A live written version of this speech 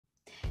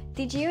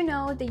Did you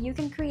know that you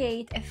can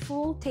create a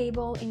full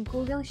table in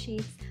Google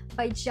Sheets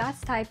by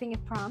just typing a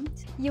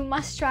prompt? You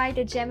must try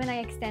the Gemini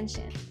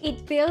extension.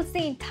 It builds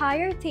the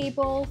entire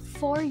table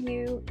for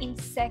you in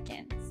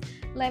seconds.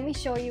 Let me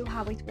show you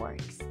how it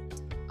works.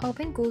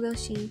 Open Google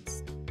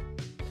Sheets.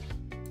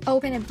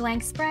 Open a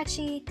blank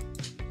spreadsheet.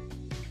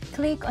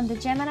 Click on the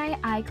Gemini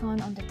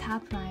icon on the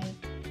top right.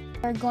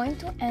 You're going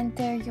to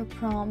enter your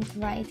prompt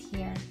right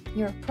here,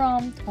 your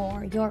prompt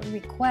or your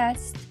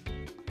request.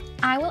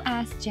 I will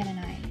ask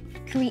Gemini,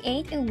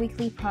 create a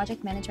weekly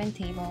project management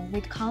table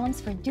with columns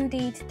for due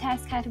date,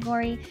 task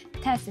category,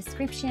 task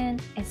description,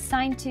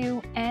 assigned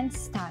to, and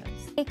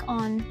status. Click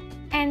on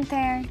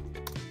Enter.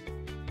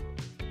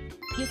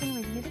 You can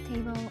review the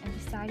table and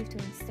decide if to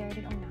insert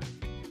it or not.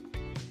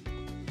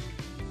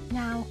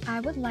 Now, I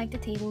would like the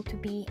table to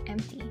be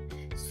empty,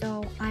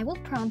 so I will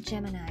prompt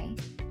Gemini,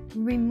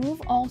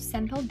 remove all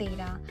sample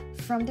data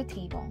from the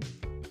table,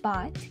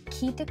 but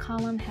keep the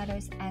column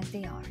headers as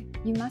they are.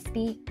 You must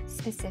be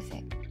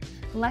specific.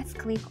 Let's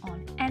click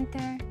on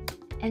Enter,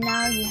 and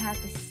now you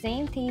have the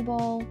same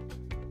table,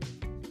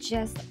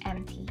 just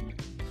empty.